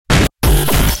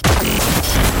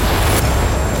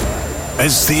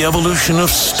As the evolution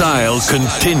of style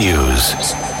continues,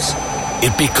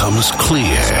 it becomes clear.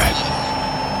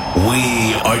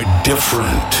 We are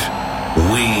different.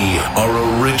 We are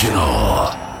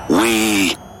original.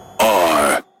 We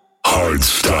are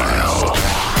Hardstyle.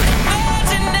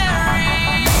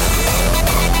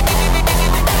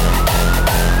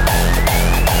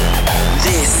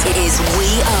 This is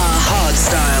We Are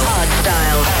Hardstyle.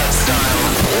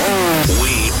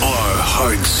 We are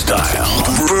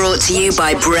Hardstyle. Brought to you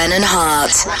by Brennan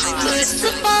Hart.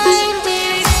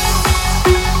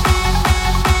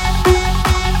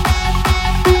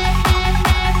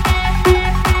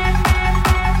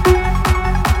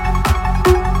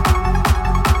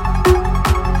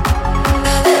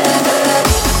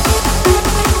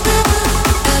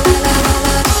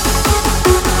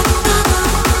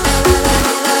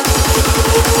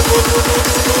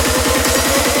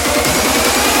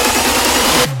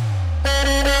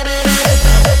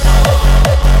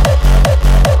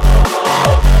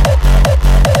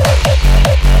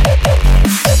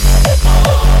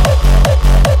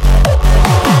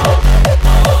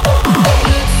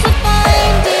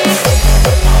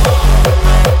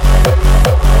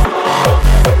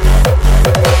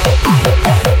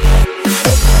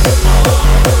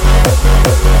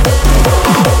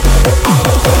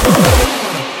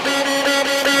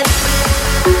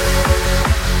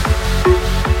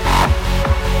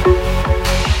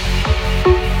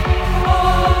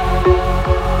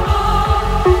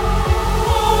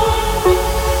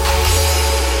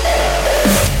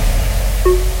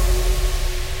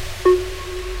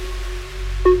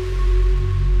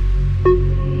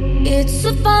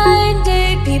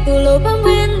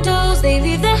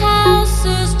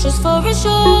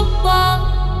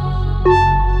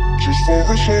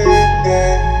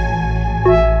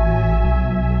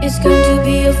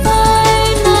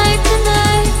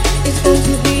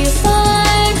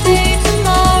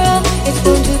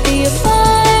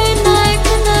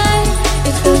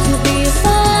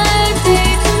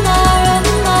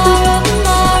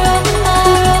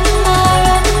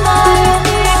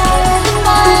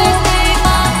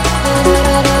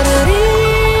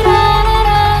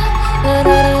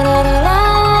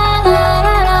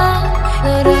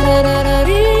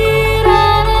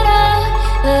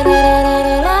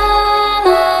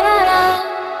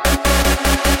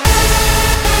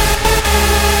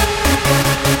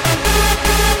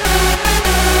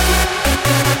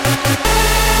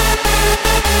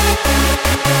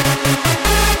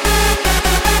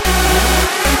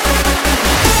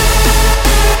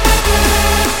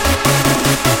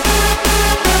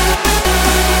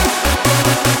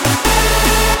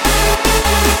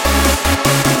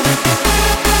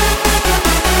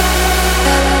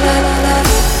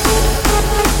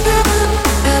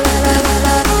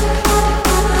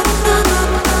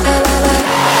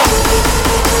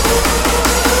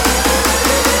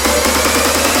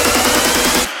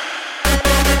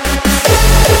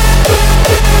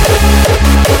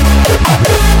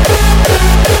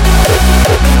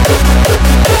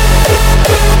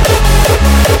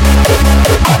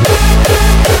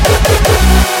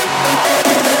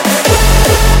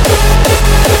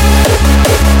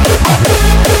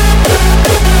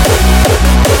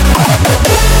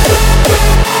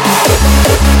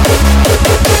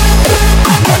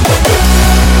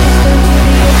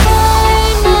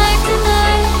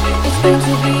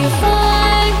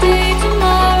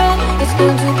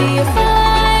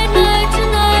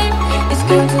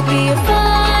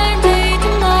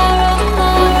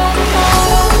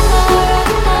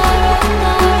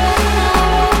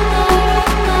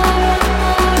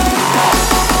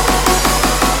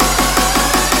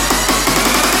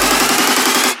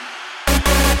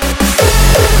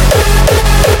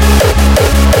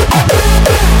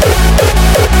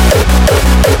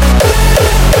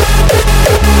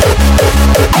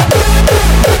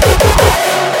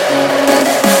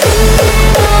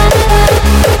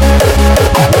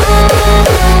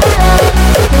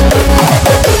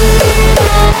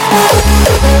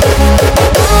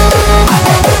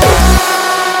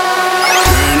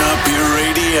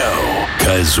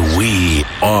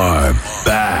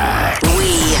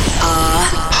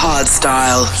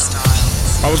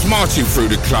 Through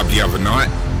the club the other night,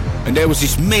 and there was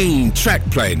this mean track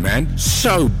playing, man,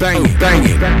 so banging.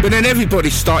 But then everybody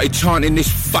started chanting this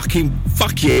fucking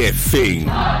fuck yeah thing.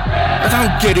 I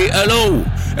don't get it at all,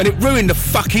 and it ruined the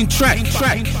fucking track.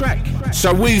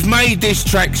 So we've made this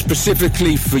track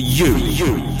specifically for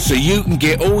you, so you can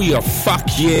get all your fuck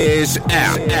yeahs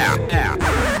out.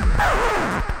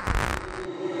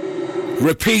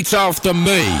 Repeat after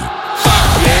me.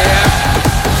 Fuck yeah.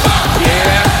 Fuck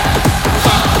yeah.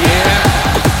 Fuck yeah.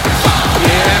 Fuck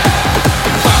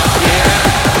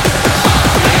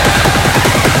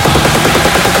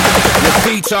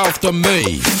after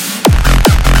me.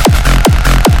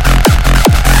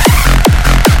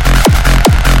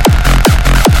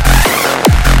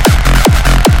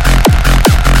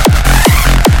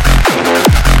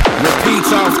 Repeat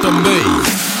after me.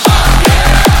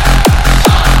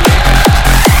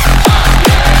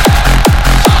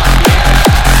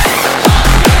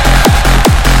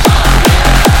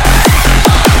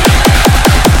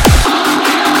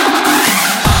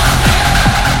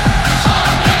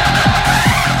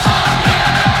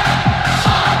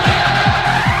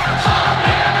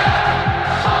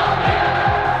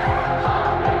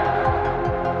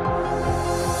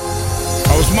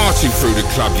 Through the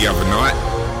club the other night,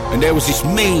 and there was this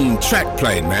mean track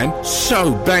playing, man,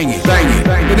 so banging.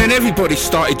 But then everybody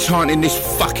started chanting this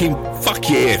fucking fuck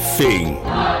yeah thing.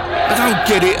 I don't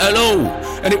get it at all,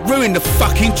 and it ruined the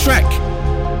fucking track.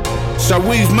 So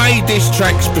we've made this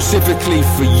track specifically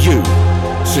for you,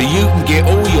 so you can get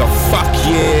all your fuck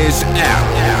yeahs out.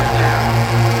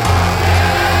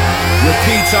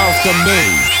 Repeat after me.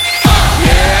 Fuck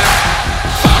yeah,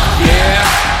 fuck yeah,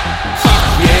 fuck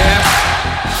yeah.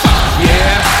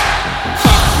 Yeah,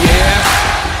 fuck yeah,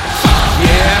 fuck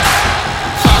yeah,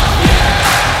 fuck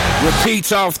yeah.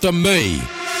 Repeat after me.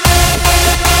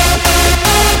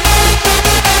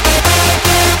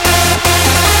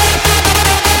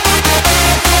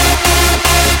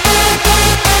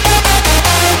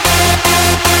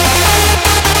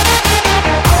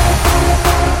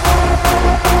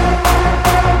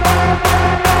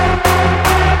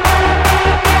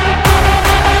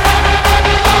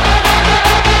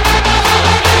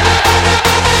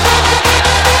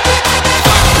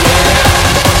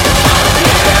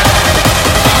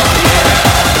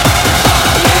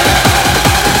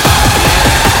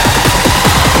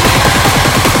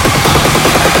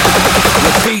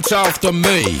 After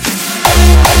me.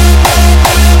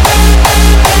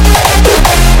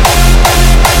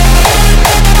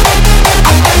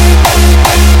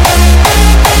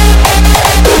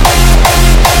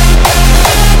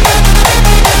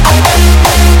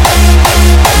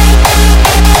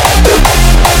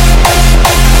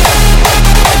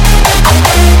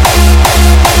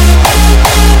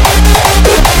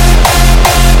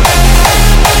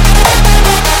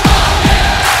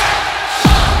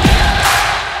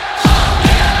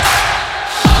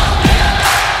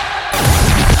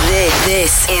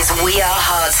 This is We Are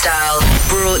Hardstyle,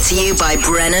 brought to you by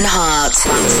Brennan Hart.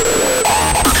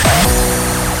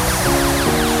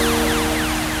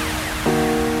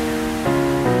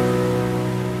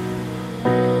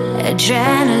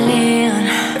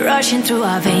 Adrenaline rushing through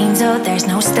our veins, oh, there's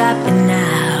no stopping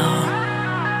now.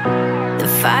 The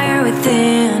fire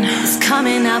within is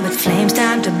coming out with flames,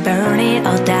 time to burn it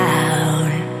all down.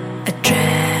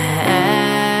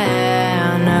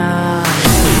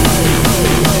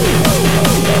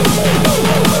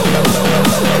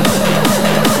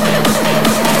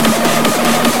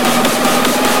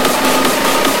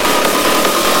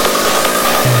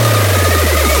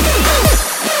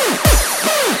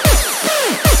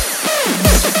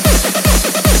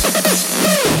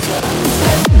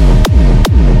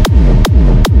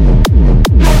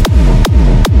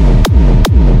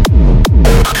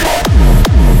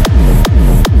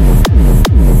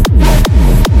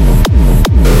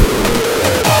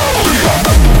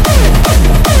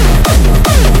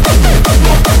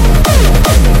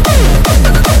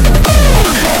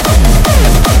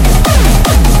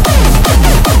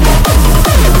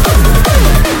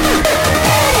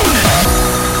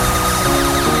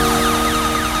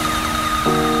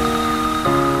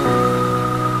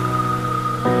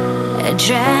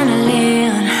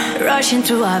 Adrenaline rushing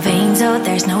through our veins, oh,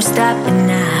 there's no stopping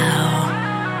now.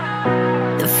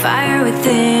 The fire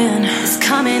within is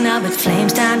coming up with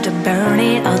flames, time to burn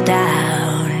it all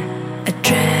down.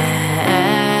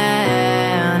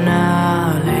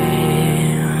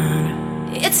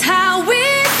 Adrenaline, it's how we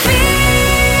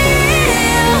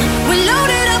feel. We're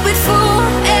loaded up with full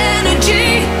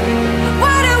energy.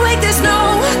 Wide awake, there's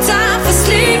no time for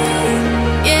sleep.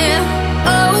 Yeah,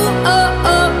 oh, oh,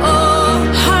 oh, oh.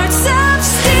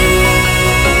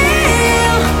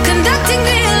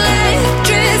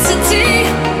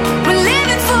 We're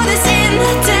living for this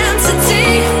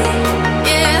intensity,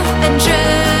 yeah, adrenaline.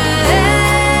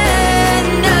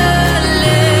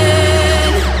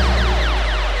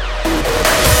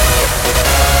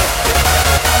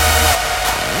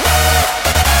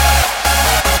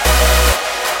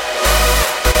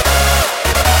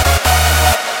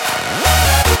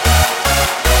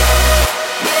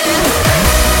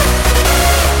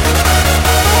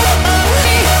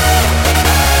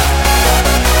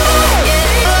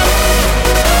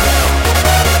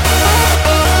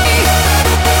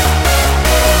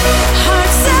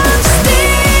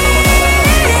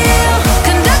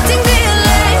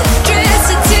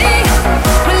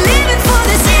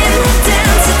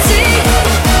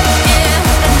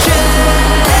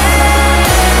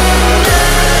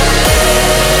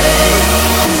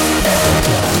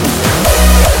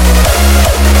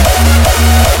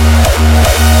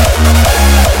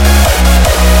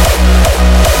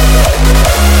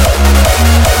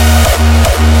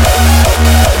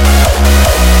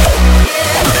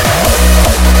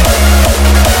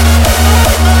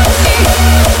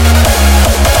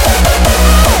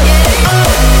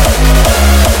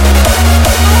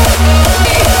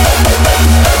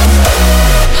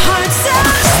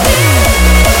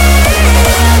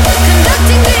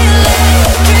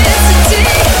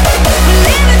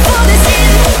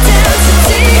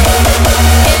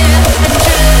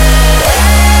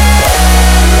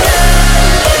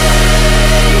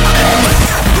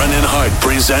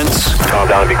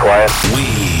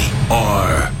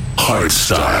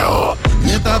 Hardstyle.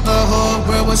 You thought the whole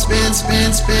world was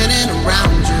spinning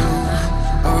around you,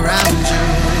 around you.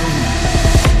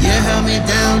 You held me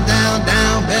down,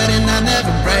 betting I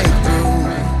never break through,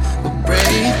 but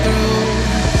break through.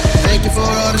 Thank you for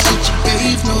all the shit you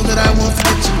gave, know that I won't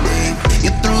forget your name.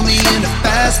 You threw me in the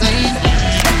fast lane,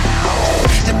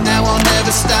 and now I'll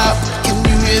never stop. Can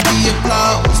you hear the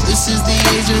applause? This is the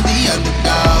age of the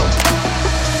underdog.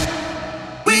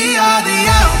 We are the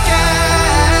outcasts,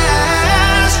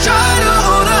 try to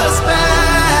hold us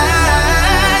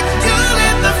back. You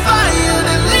lit the fire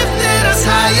that lifted us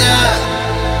higher.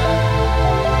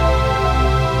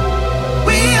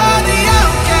 We are the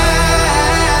outcasts,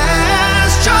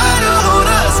 try to hold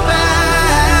us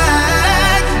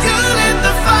back. You lit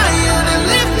the fire that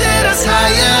lifted us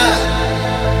higher.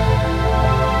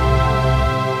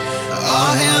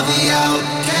 All hail the outcasts.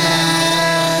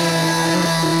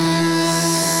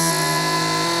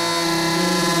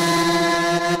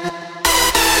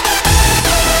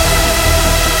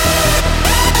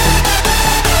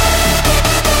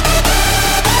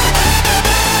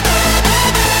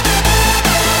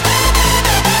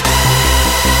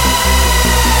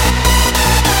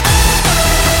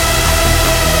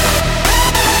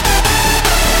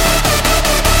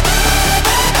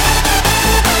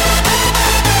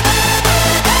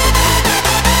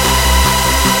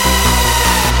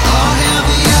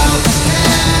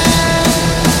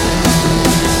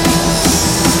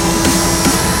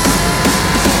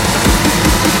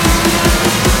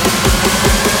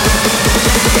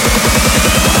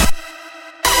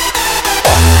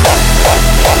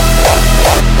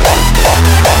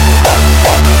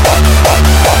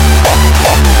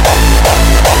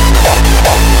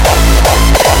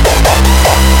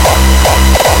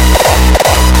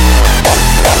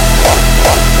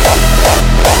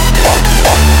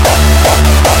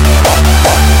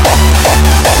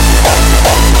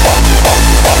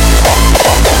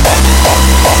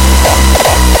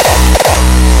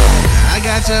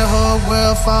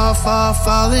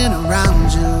 Falling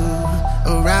around you,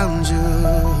 around you.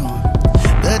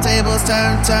 The tables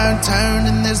turn,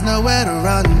 and there's nowhere to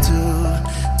run to.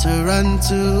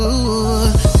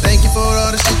 Thank you for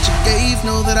all the shit you gave,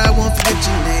 know that I won't forget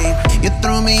your name. You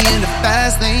threw me in the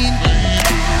fast lane,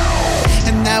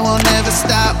 and now I'll never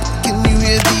stop. Can you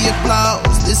hear the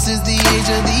applause? This is the age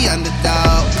of the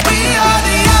underdog. We are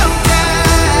the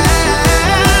outcasts,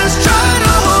 try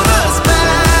to hold us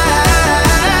back.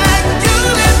 You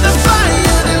lit the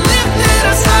fire that lifted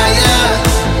us higher.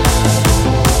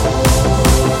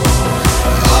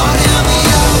 All hail the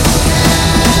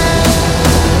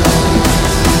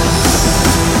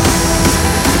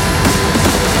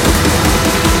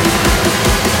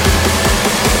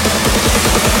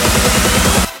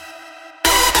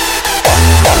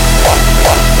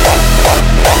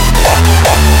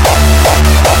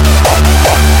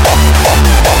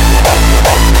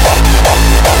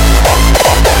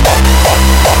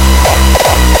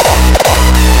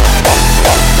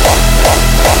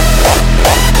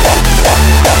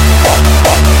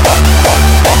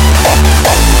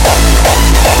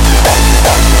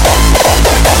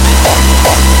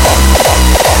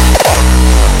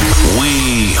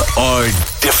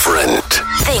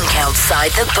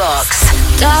outside the box.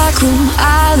 Dark room,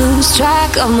 I lose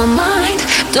track of my mind.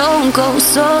 Don't go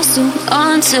so soon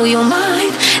until you're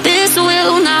mine. This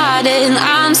will not end,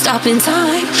 I'm stopping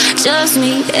time. Just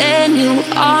me and you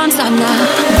on time now.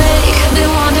 They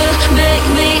wanna make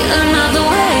me another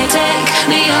way. Take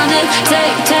me under,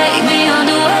 take me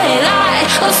underway. Light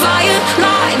a fire,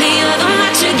 light the other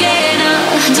match again.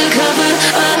 Undercover,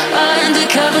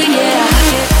 undercover, yeah.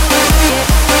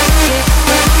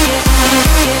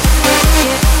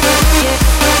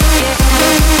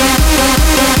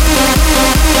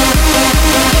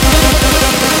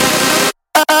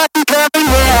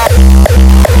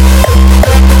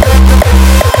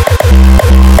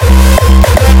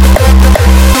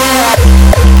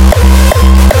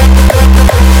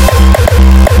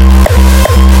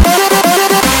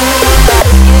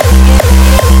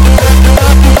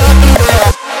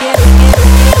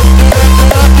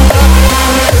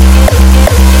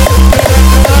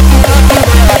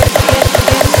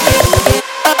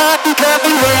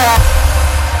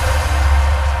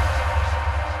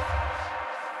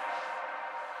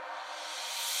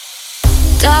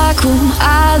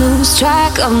 I lose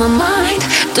track of my mind.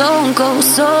 Don't go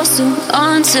so soon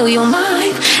until you're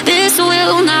mine. This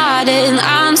will not end,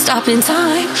 I'm stopping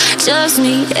time. Just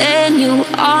me and you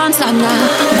on time now.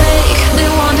 They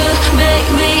wanna make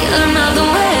me another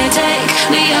way. Take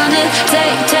me under,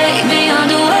 take me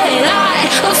underway. Light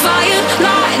a fire,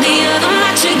 light the other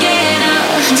match again.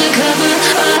 Undercover,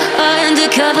 undercover.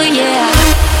 undercover, yeah.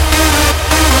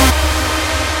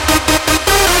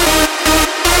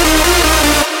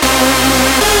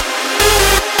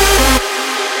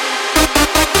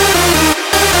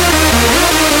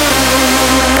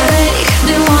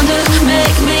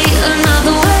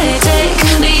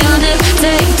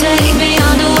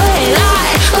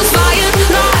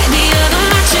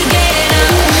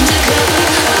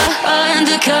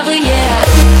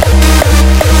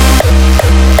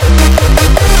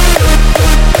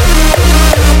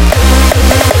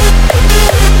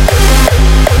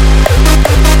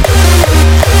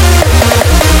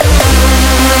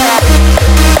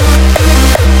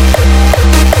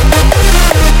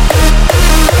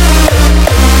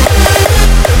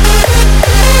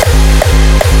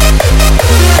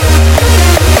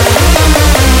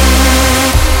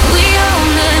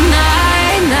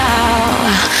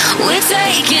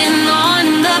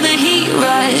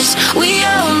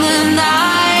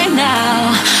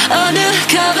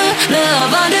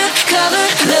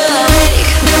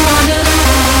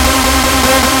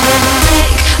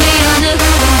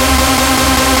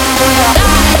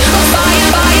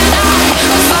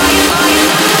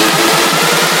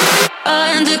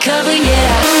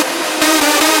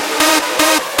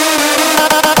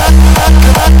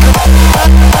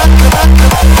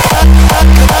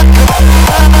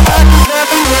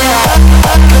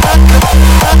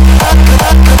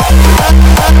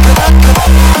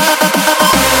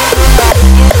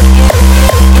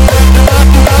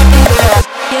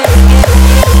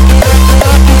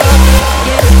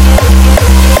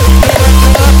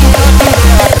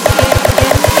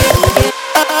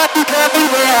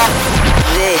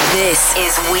 This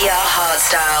is We Are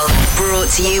Hardstyle, brought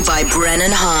to you by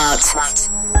Brennan Hart.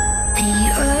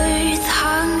 The earth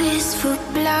hungers for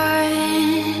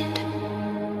blood.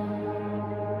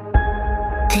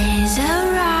 There's a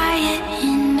riot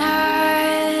in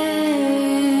us.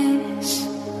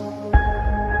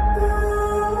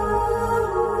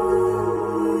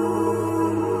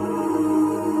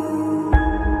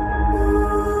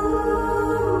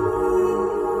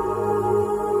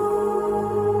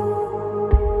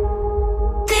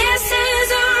 This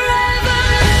is a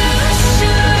revolution.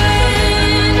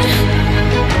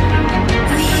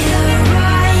 We are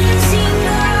rising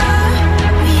up.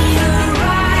 We are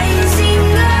rising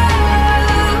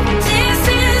up. This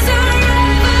is a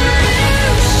revolution.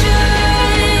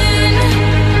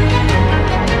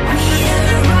 We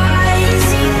are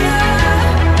rising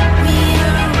up. We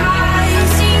are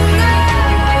rising up.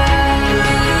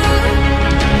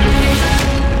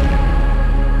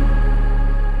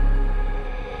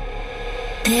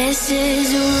 This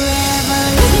is a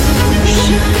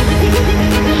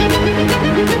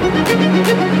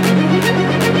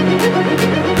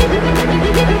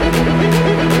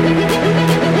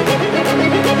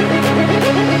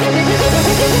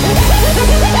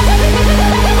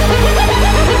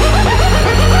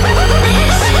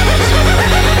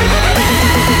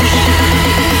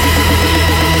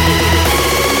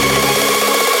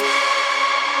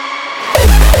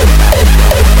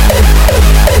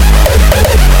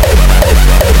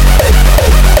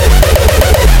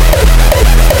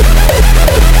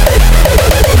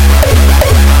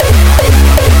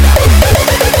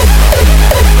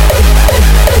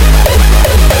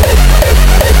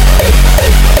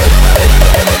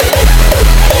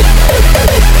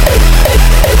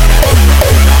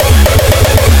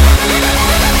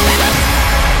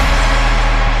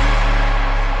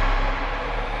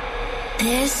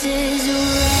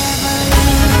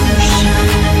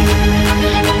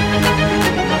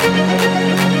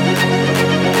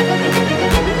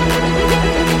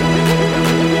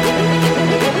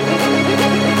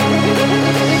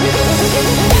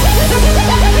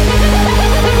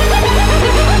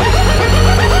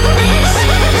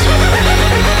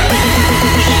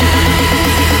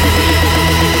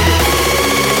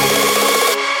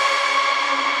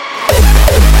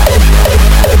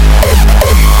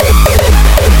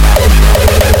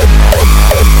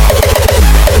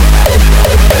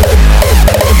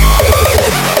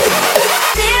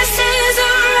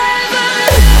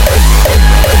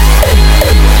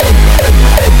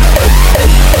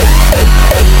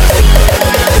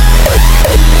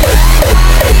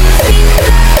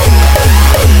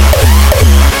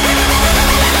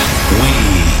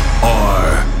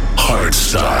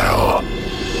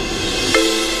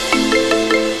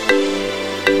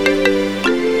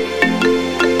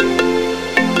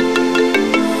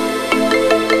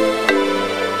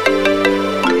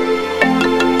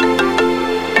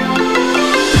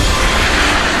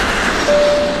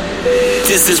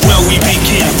This is where we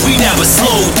begin, we never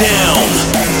slow down.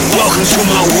 Welcome to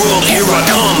my world, here I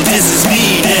come, this is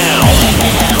me now.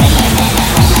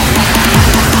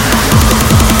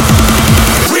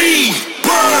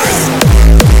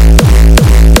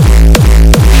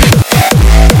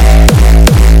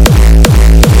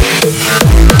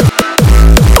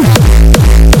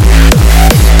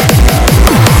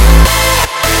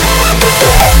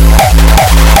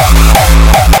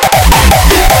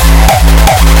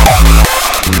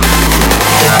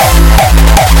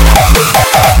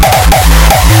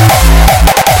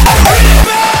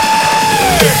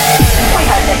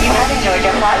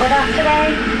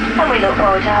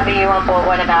 To having you on board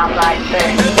one of our flights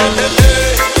soon.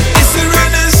 It's the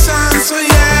Renaissance, so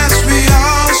yes, we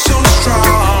are so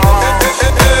strong.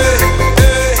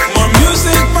 More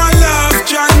music, my love,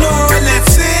 John,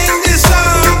 let's sing this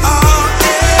song.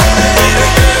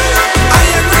 I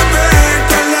am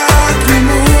Roberto, Lord, we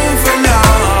move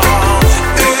along.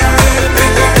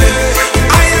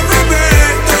 I am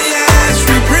Roberto, yes,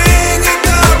 we bring it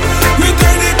up, we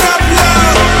turn it up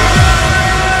low.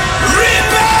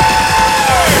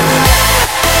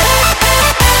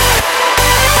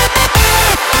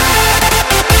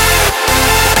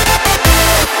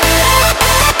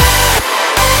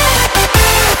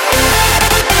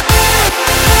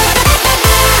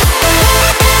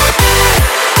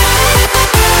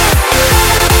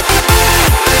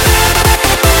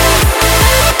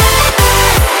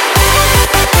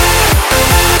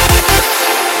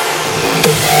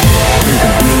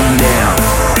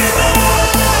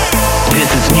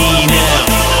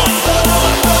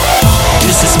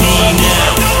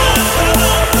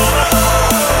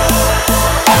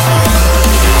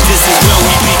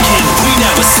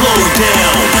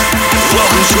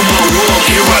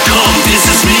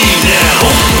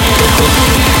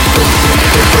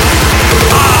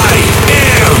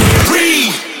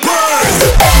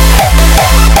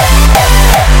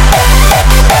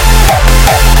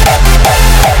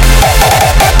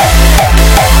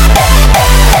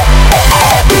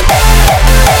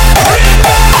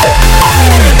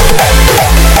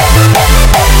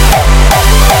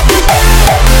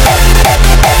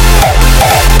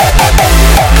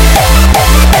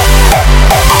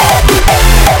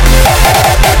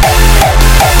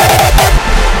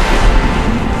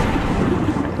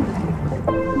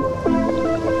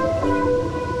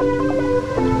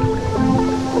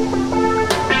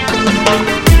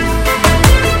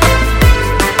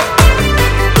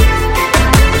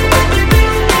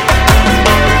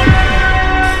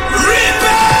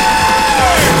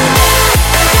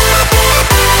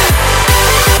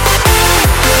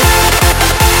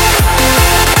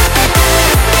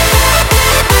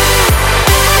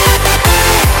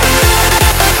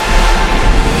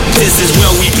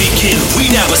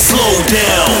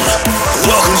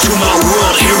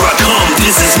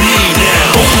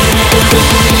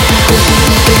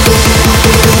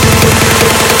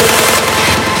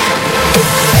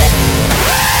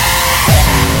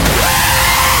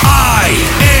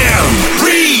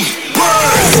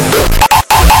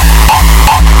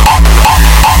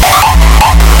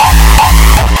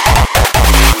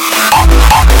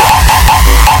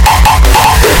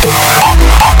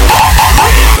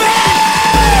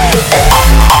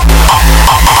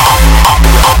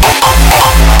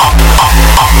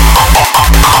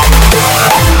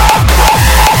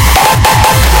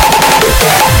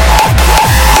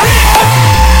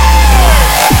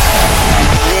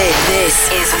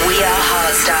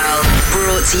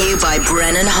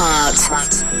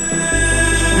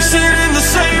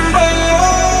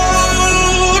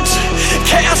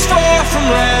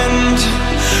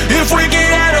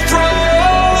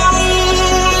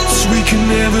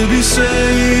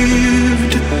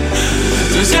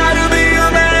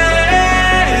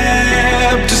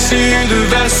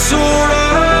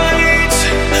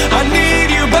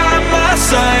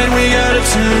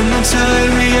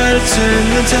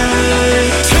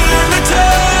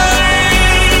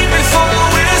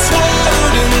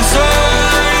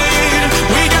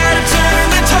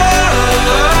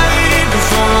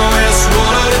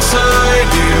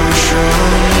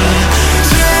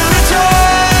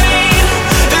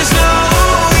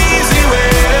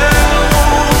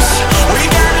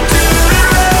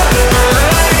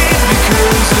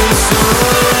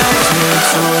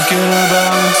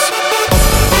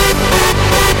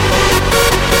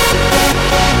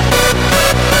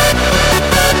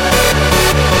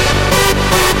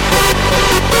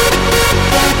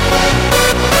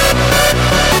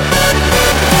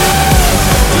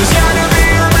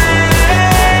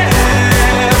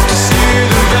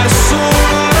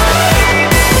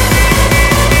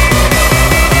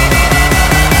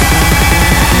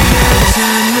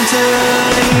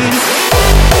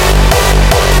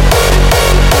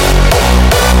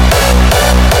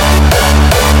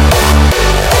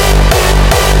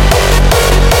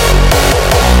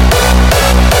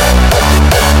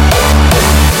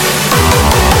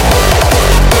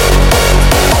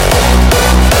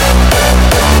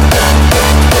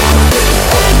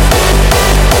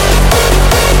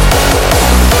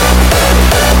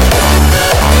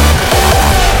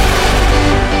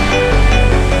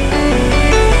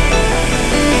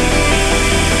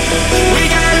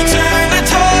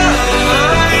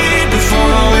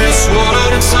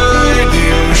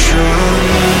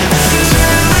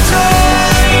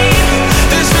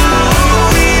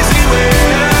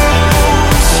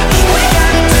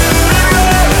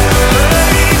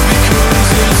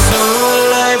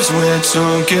 we're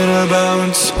talking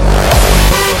about.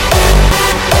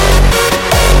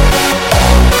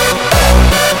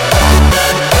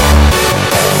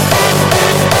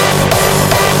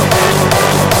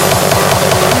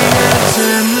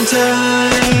 Turn the tide.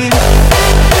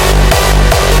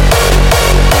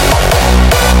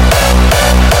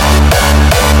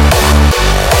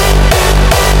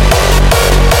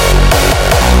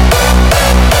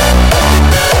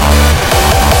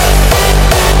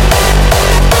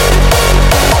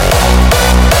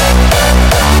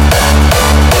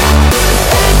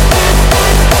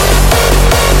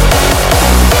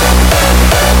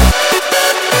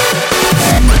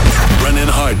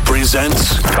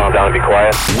 Presents Calm down and be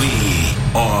quiet. We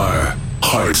Are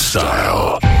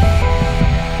Hardstyle.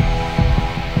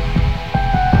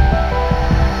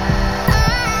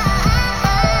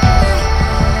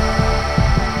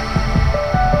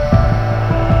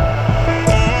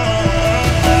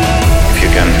 If you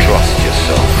can trust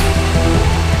yourself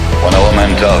when all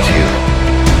men doubt you,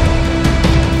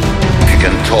 if you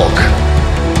can talk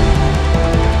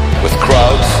with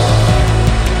crowds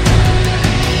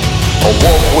or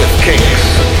walk with kings,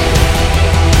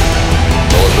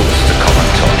 nor lose the common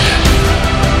touch.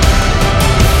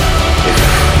 If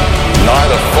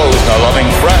neither foes nor loving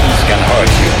friends can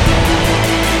hurt you,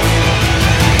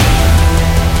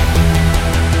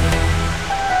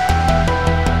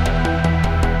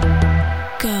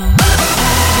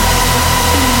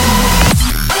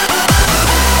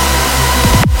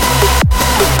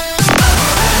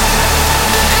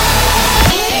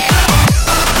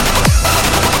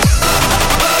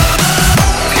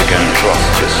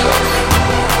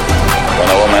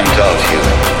 doubt you.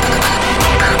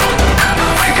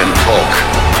 If you can talk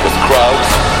with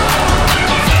crowds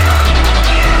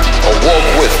or walk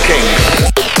with kings.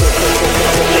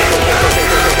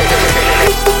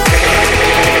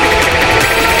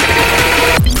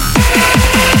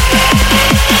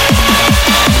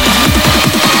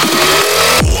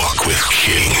 Walk with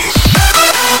kings.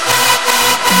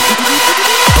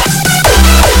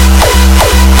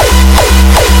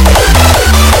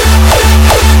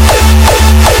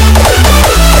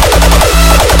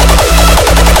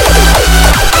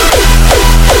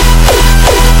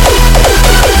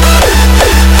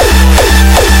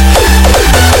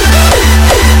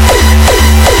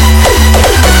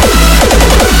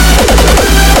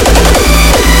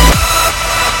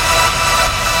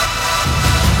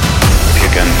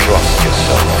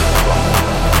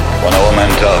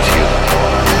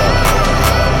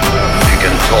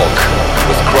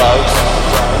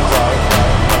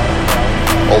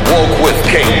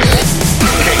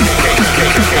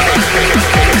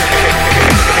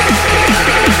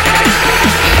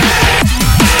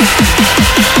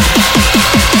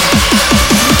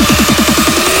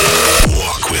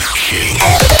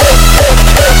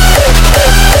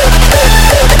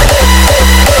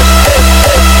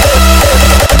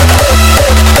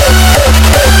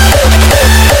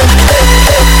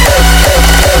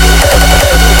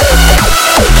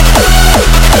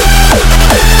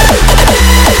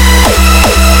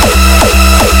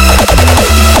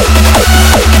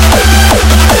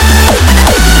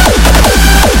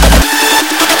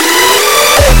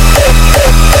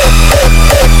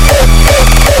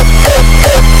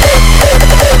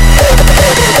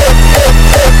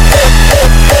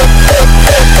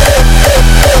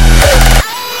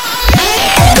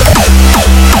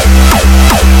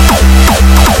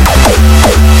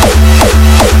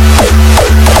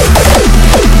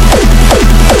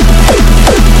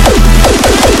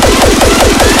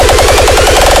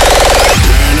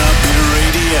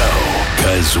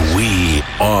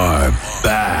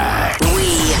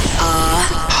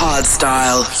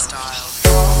 Hardstyle.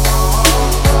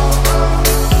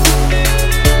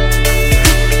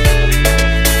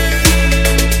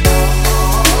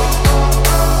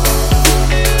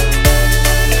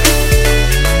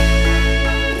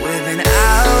 We've been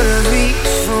out of reach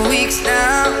for weeks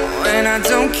now, and I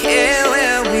don't care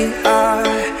where we are.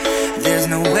 There's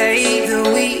no way that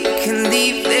we can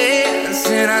leave this,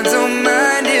 and I don't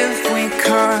mind if we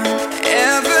can't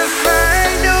ever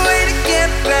find a way to get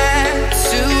back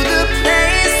to the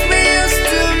place we used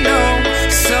to know.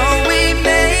 So we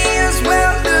may as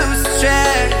well lose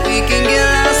track. We can get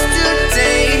lost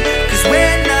today, 'cause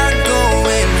we're not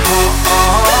going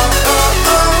home.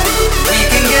 We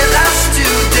can get lost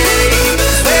today,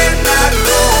 'cause we're not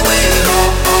going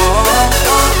home.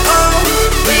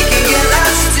 We can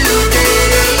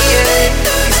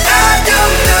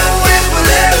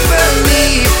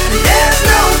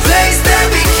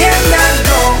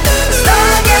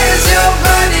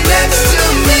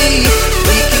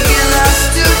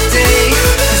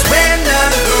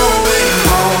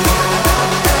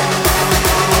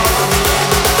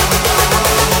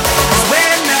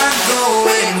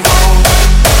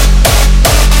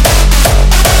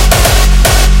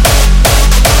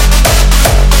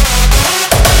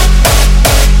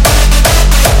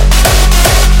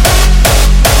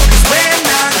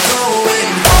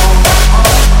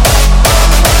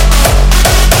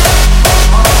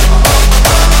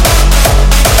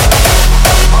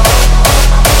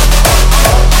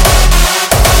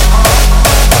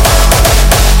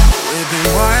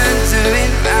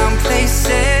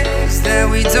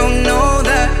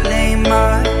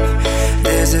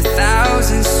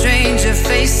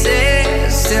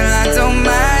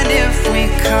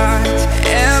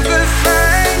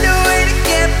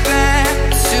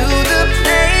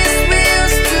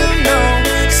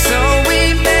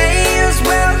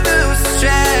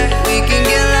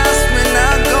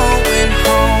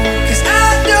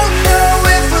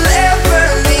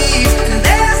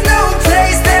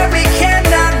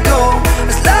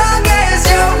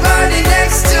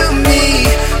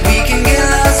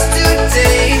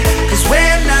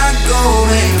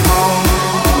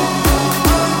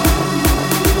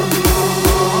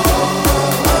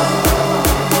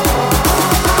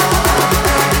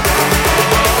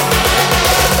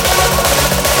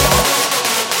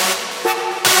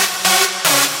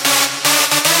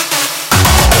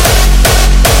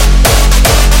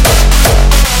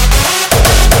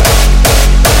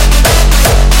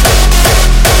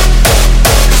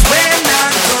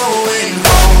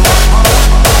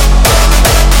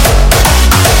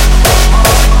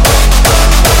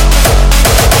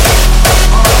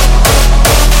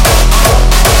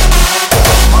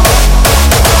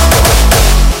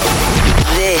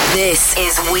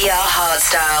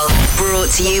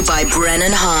Brought to you by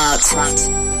Brennan Hart.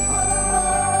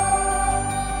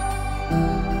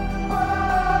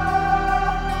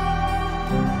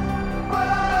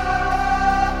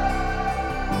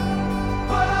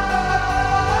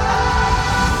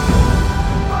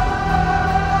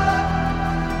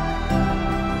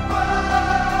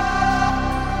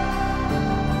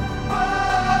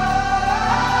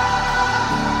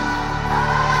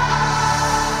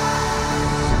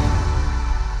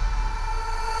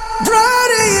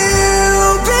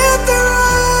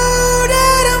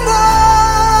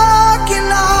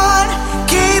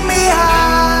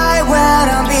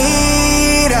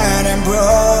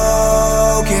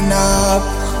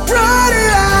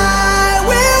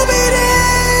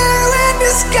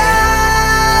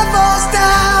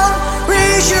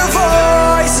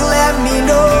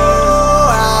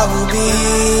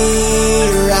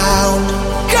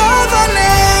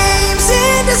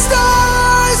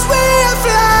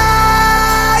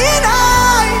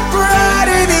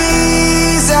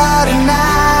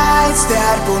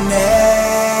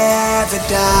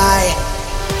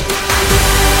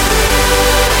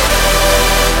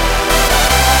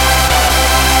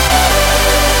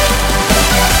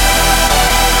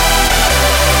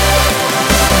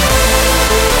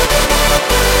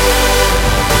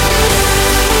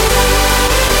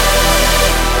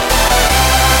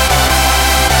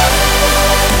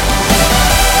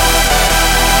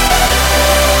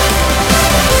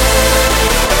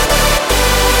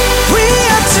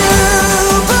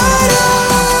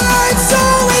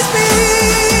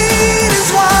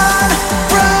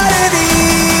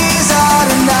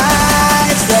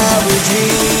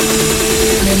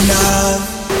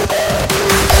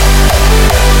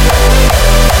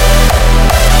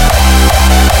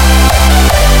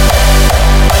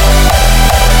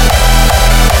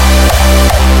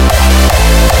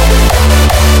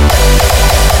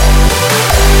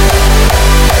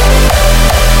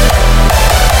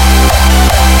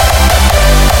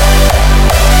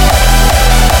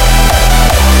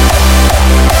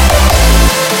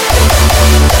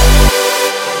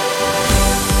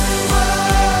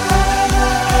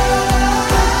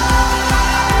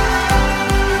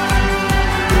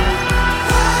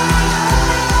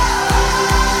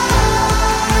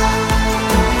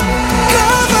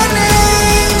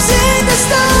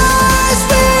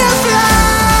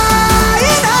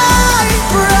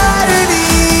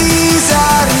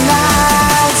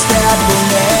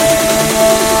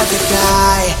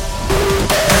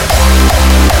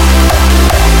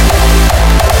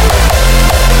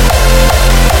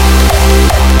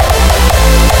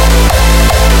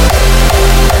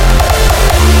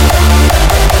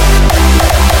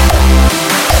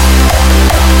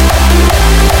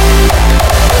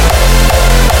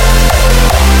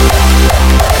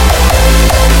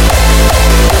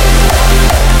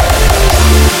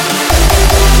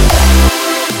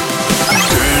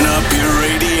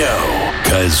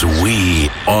 We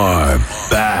are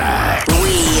back.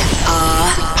 We are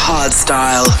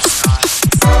Hardstyle.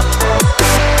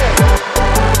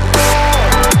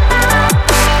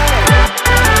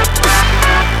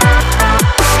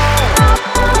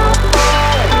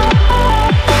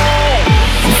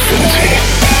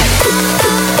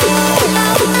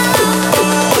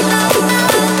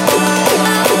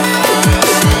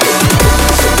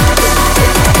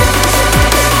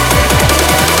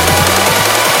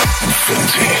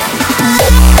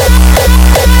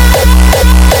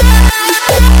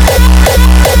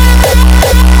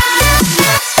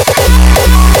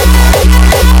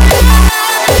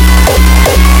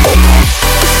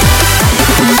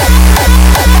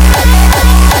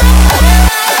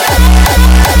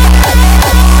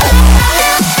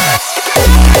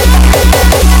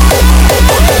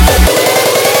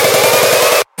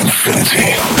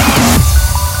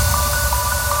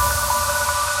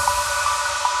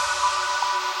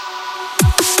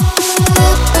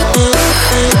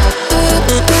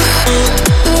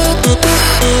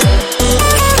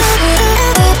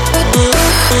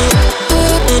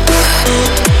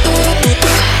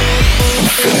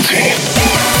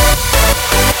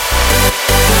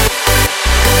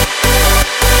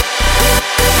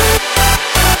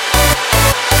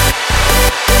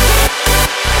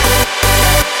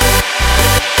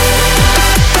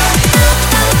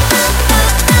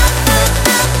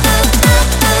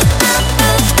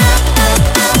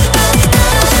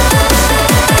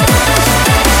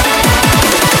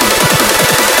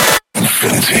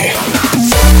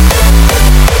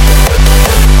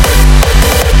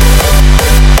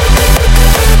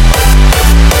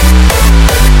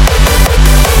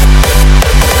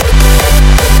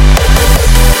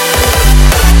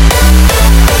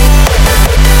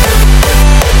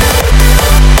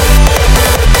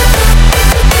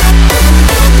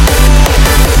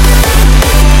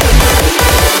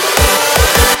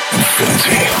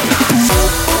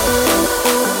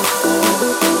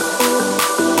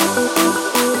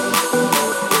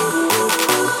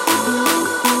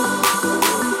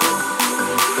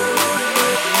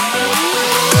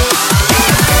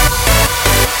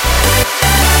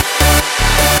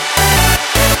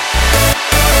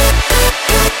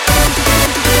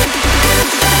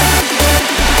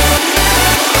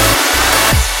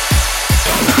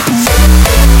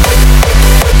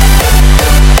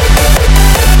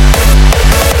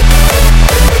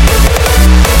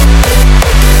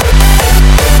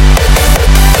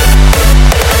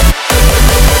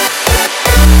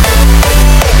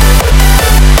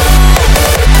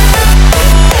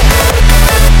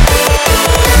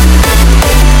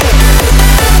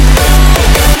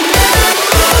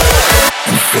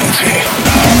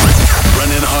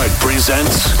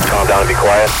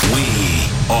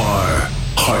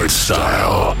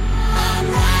 Hardstyle.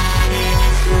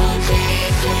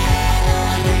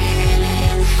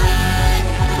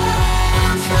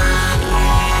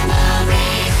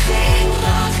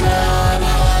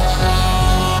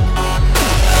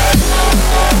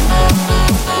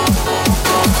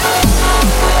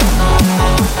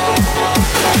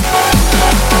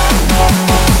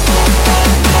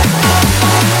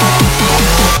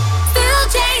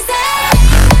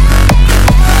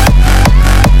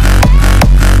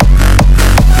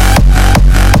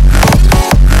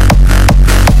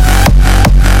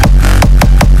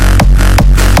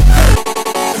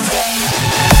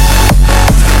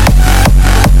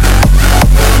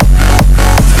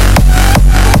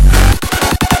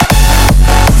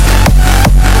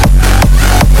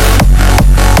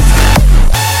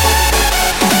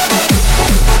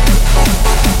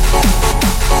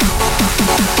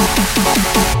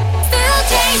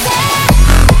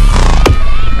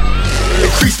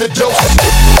 The dose.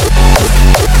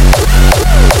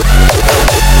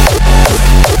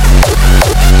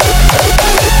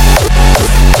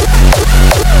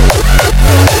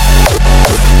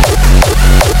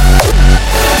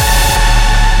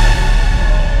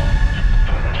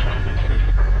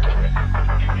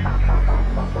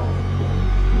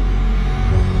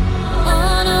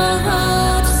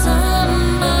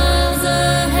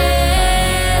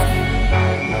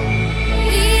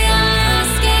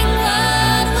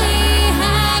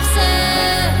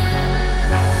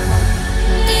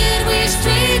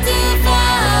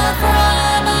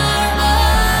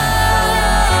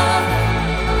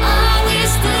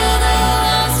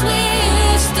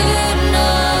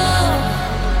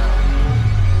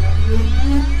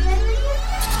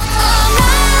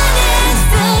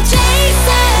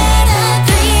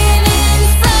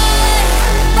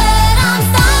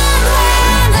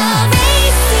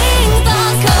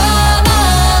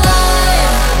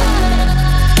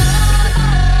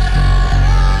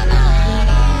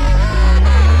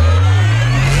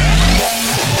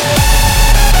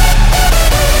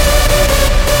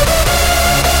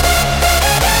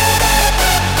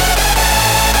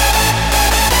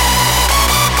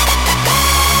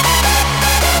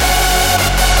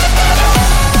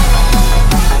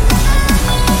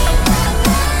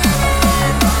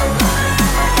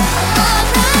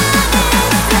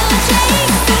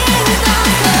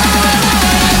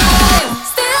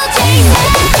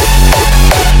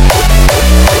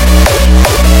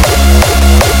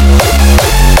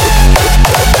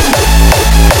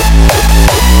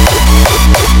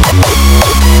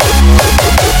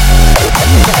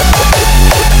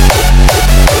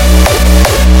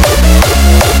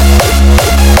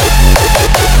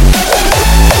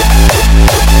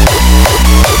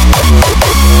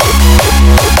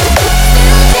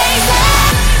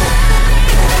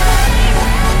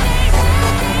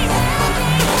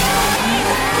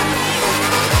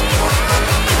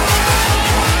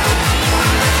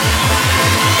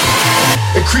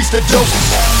 Increase the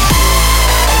dose.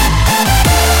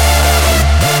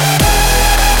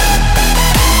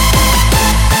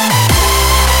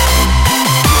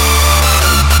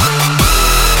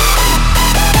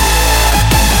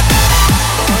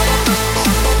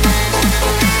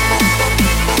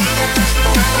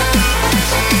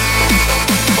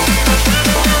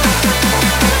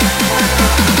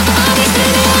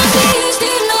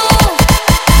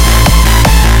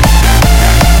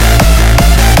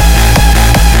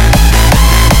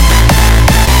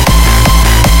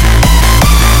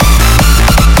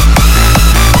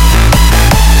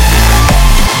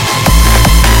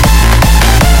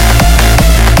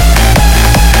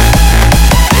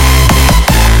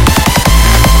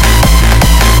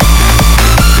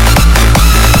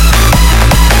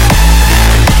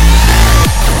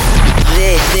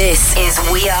 This is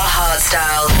We Are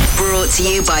Hardstyle, brought to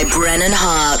you by Brennan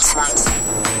Hart.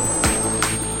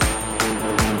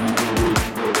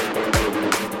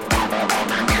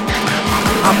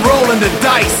 I'm rolling the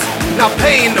dice, not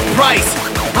paying the price.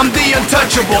 I'm the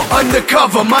untouchable,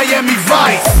 undercover Miami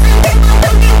Vice.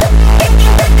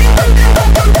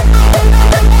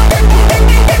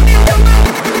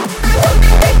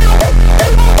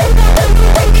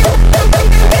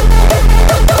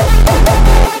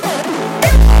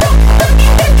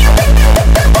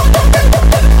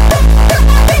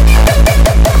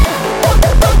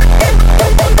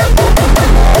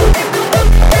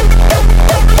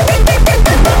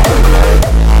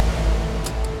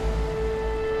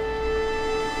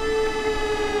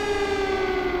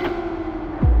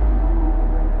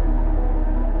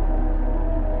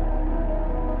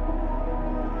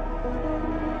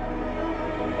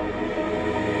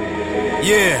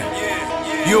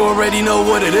 Yeah, you already know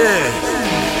what it is.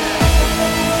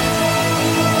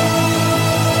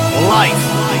 life.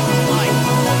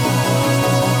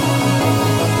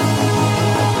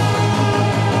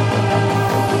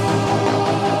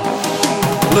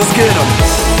 Let's get 'em.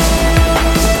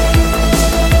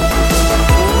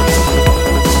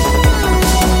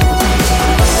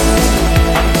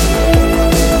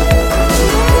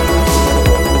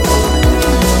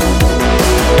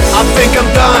 I think I'm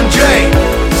Don J,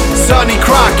 Sonny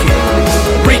Crockett,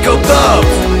 Rico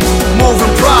Dubs,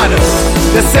 moving Prada,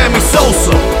 the Sammy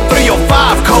Sosa,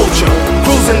 305 culture,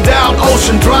 cruising down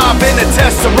Ocean Drive in a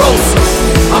Testarossa.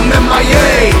 I'm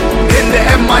MIA, in the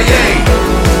MIA,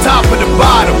 top of the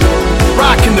bottom,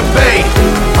 rocking the bay.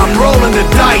 I'm rolling the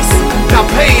dice, not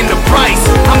paying the price.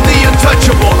 I'm the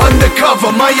untouchable,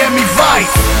 undercover Miami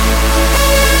Vice.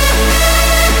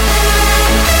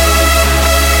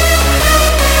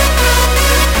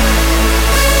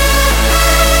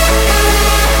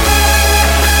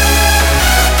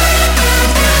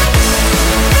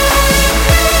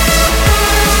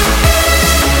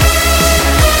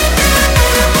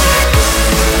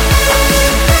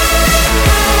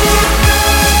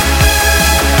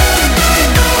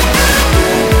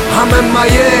 I'm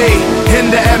MIA, in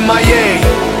the MIA,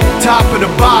 top of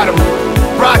the bottom,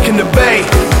 rocking the bay.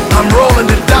 I'm rolling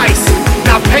the dice,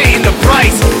 not paying the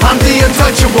price. I'm the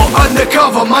untouchable,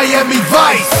 undercover Miami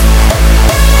Vice.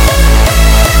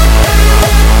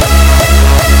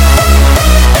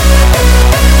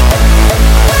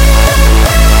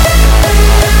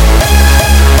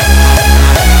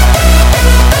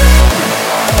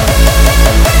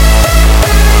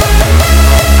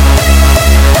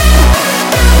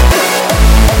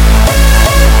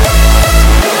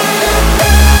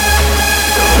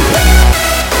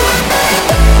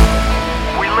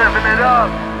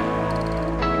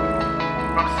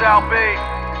 South Bay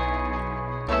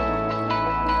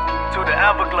to the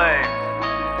Everglades.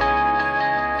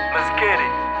 Let's get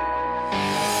it.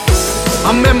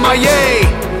 I'm MIA,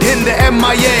 in the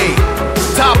MIA,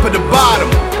 top of the bottom,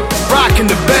 rocking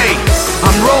the bay.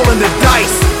 I'm rolling the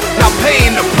dice, not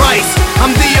paying the price.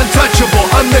 I'm the untouchable,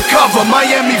 undercover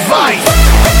Miami Vice.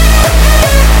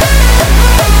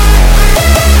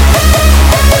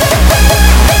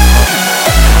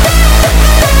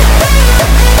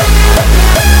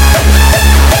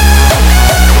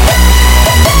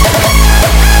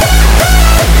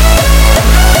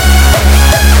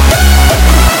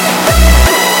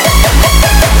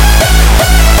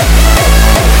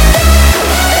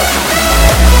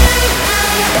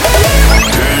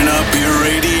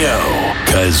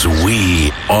 Cause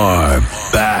we are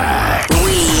back.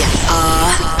 We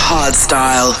are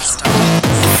Hardstyle.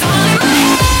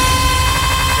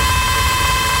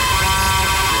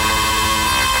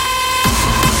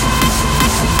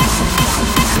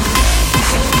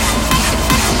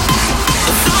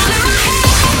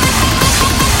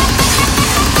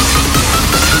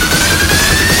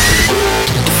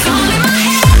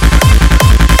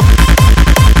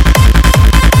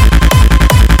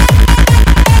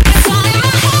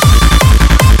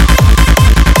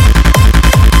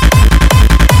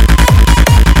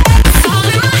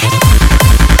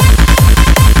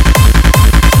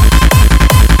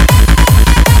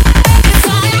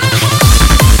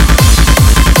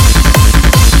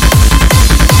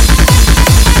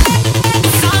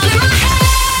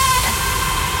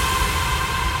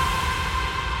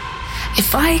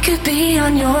 If I could be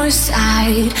on your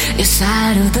side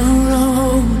of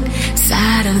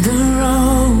the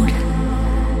road,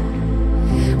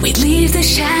 we'd leave the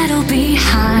shadow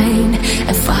behind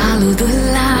and follow the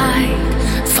light,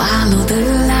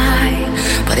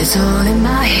 but it's all in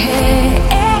my head.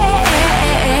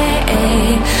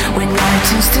 When night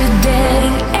turns to day,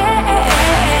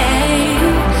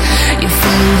 you're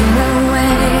fading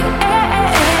away,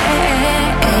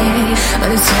 but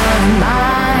it's all in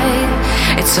mine.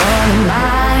 It's all in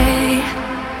mine.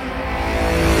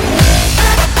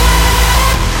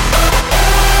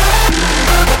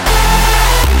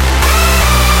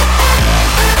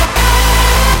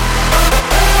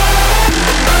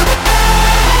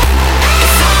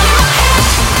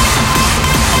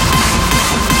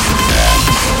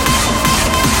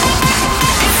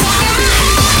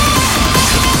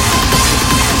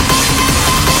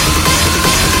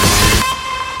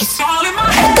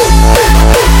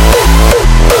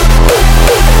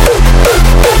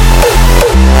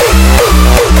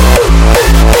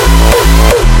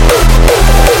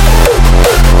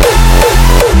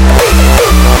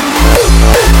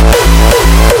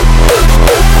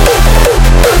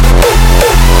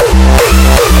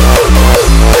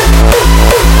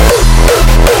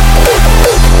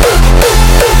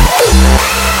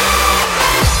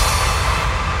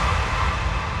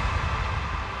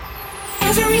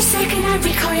 Every second I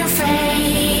recall your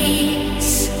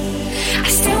face. I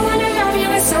still wanna love you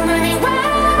in so many ways.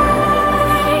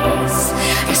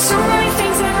 There's so many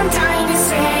things that I'm dying to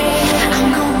say. I'm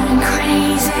going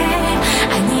crazy,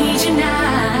 I need you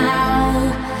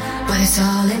now, but it's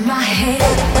all in my head.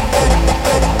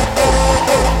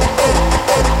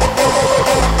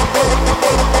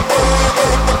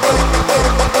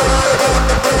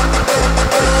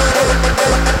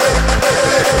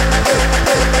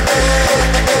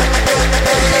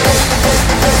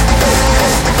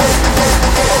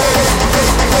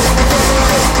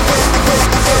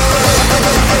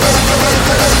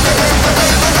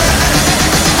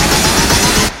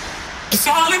 It's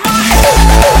all in my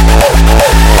head.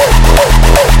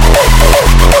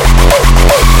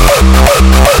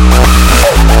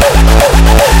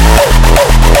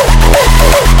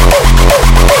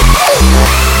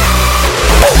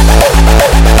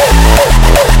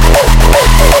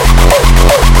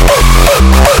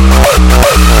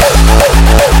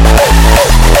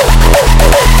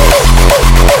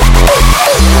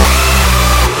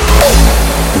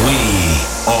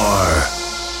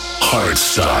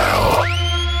 Hardstyle.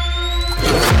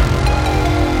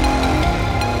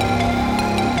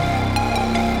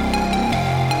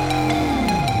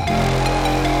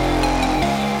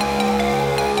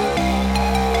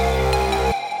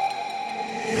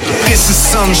 This is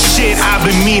some shit I've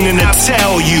been meaning to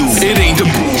tell you. It ain't the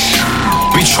bullshit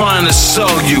be trying to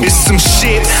sell you. It's some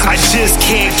shit I just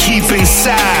can't keep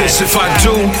inside. Guess if I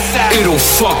do, it'll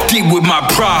fuck deep with my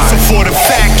pride. So for the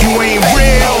fact you ain't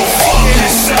real, Fuck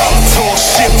yourself. talk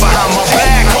shit behind my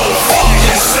back. Go fuck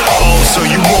yourself. Oh, so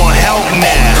you want help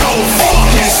now? Go fuck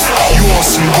yourself. You want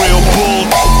some real bull?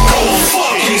 Go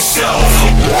fuck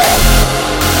yourself.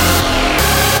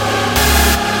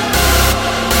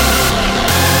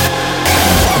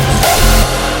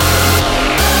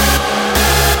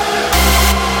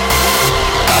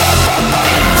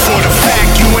 For the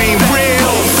fact you ain't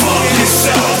real, Fuck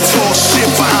yourself. talk shit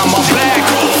behind my back.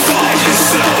 Go fuck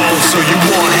yourself. Oh, so you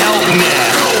want help now?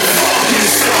 Go fuck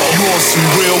yourself. You want some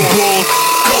real bull?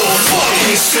 Go fuck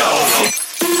yourself.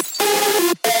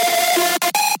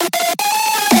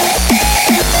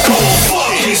 Go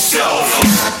fuck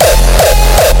yourself.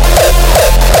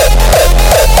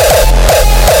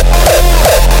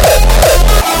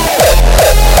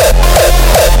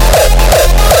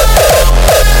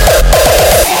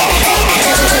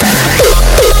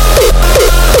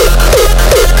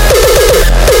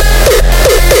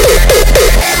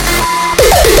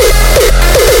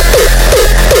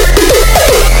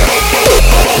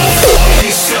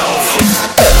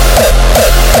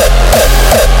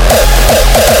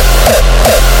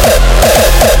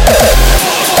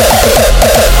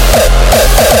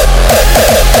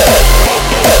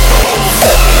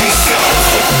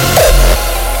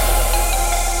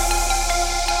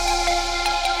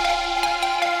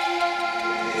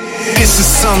 This is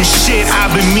some shit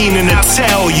I've been meaning to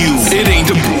tell you. It ain't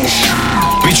the bullshit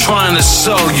be trying to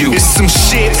sell you. It's some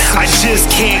shit I just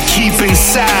can't keep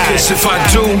inside. Guess if I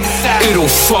do, it'll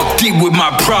fuck deep with my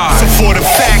pride. So for the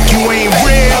fact you ain't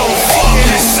real, Fuck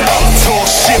yourself. talk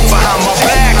shit behind my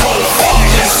back. Go fuck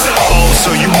yourself. Oh, so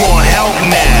you want help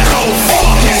now? Go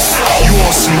fuck yourself. You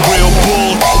want some real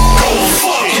bull? Go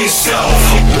fuck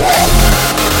yourself.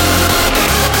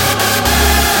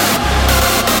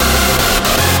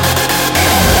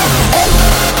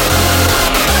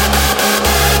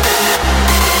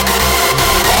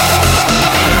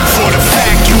 For the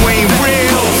fact you ain't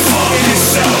real, Fuck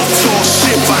yourself. talk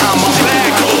shit behind my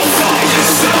back. Go fuck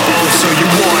yourself. Oh, so you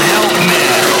want help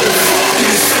now? Go fuck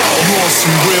yourself. You want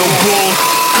some real bull?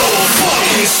 Go fuck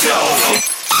yourself.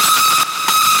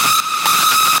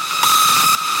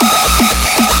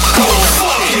 Go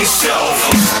fuck yourself.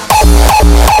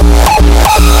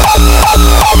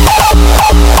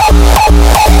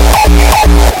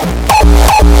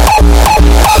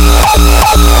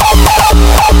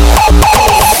 Go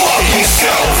fuck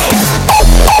yourself.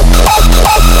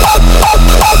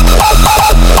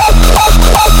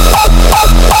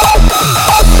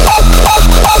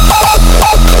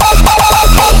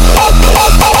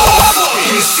 Fuck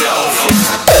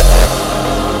yourself.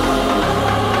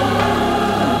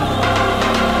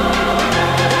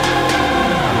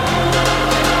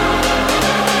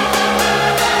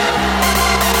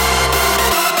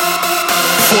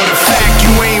 For the fact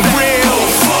you ain't real,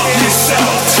 Fuck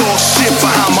yourself. talk shit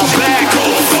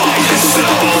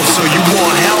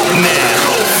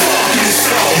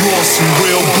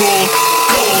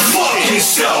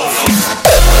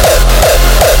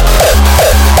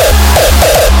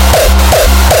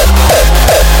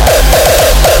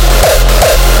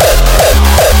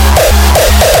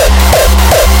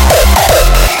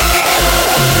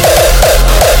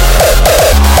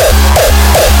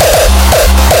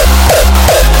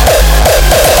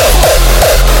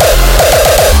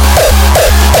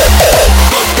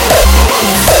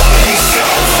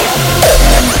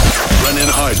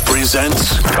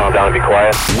calm down and be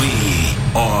quiet? We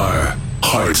are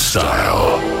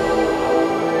Hardstyle.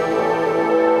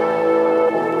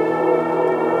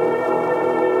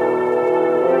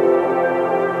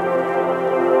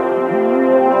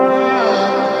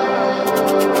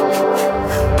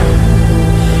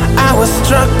 I was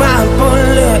struck by a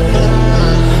bullet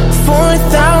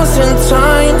 4,000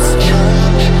 times.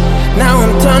 Now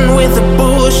I'm done with the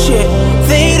bullshit.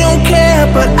 They don't care,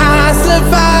 but I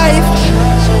survived.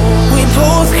 We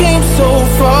both came so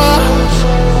far.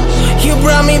 You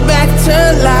brought me back to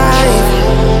life.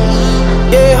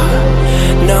 Yeah.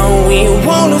 No, we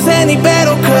won't lose any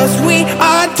battle, cause we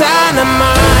are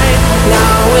dynamite.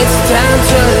 Now it's time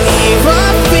to leave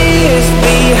our fears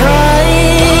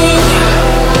behind.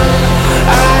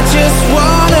 I just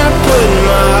wanna put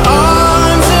my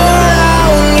arms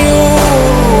around you.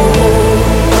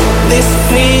 This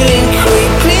feeling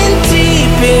creeping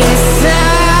deep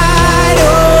inside.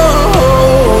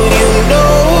 Oh, you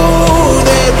know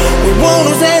that we won't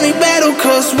lose any battle,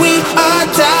 cause we are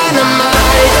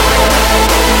dynamite.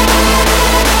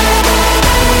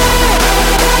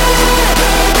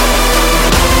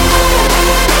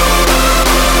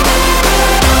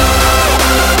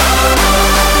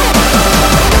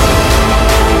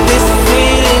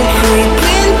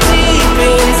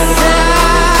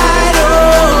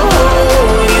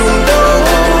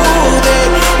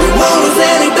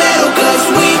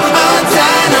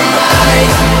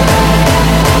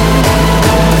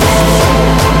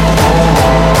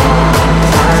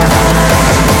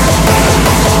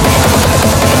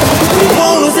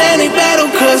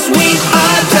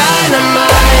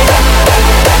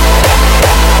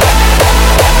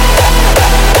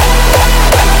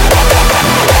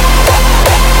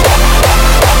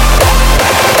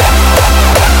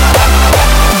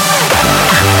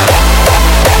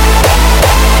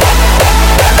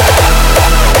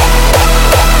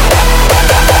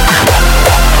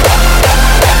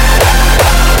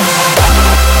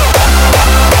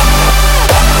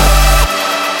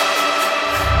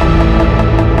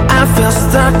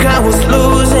 I was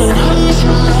losing,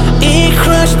 it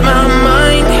crushed my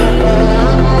mind.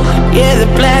 Yeah, the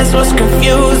blast was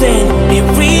confusing. It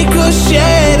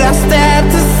ricocheted, I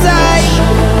stepped aside.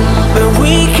 But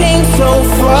we came so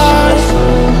far,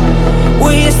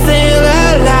 we're still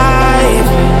alive.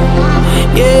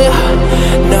 Yeah,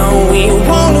 no, we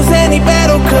won't lose any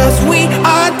battle, cause we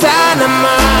are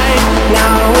dynamite.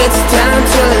 Now it's time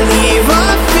to leave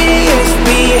our fears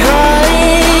behind.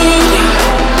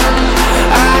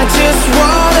 I just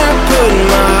wanna put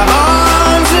my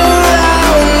arms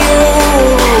around you.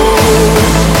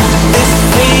 This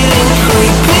feeling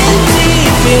creeping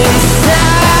deep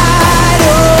inside.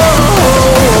 Oh,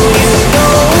 you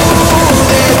know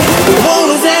that we won't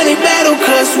lose any battle,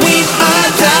 cause we are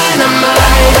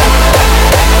dynamite.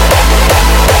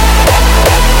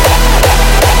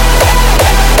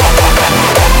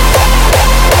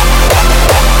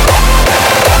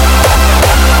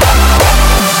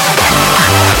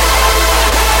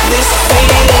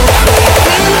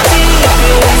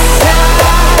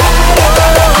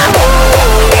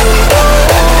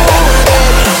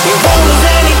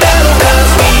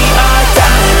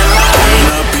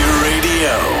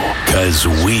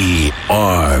 We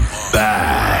are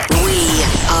back. We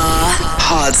are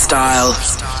Hardstyle.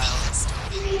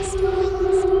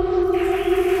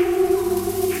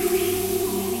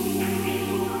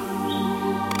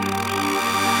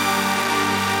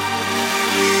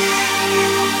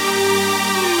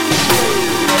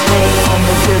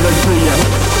 I'ma give it to you.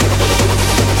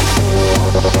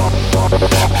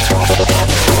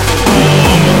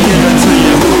 I'ma give it to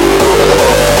you.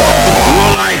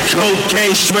 Roll like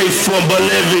cocaine straight from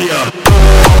Bolivia.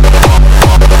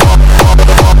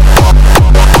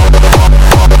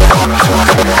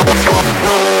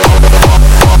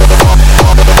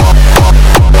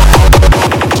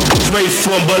 Straight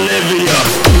from Bolivia.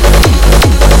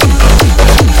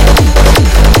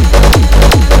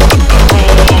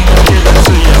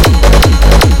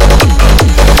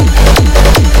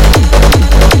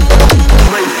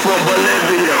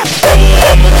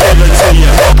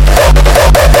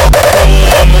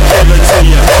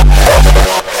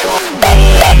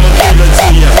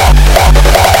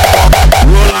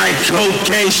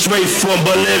 Cocaine straight from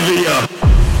Bolivia.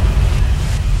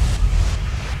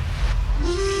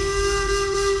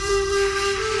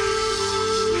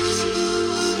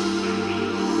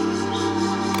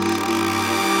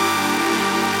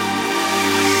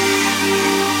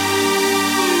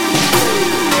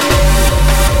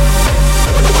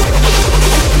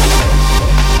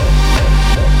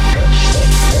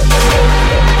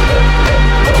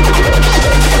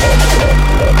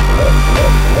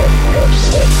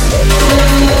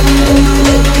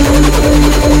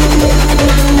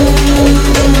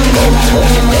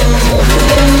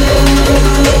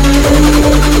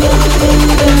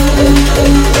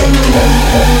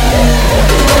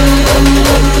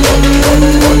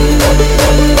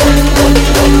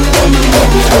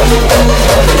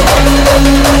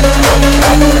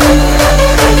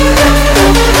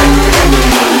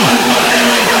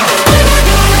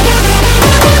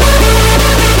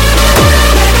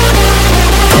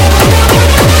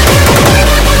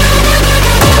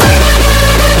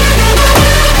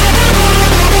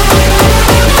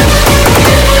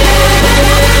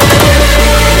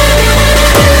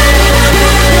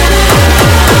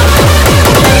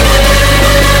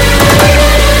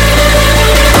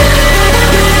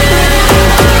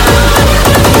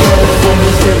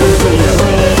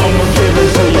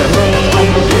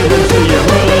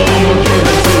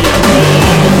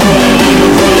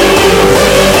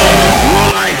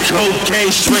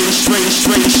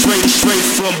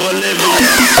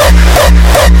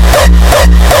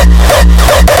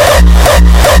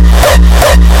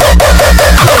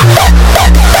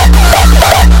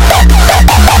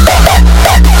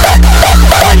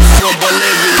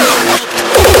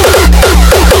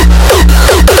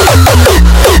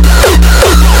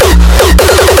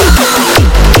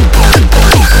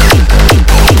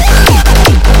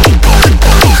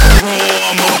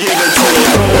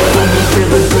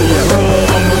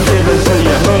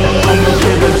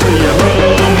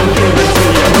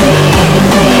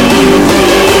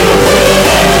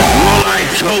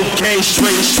 cocaine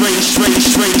straight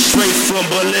from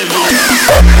Bolivia.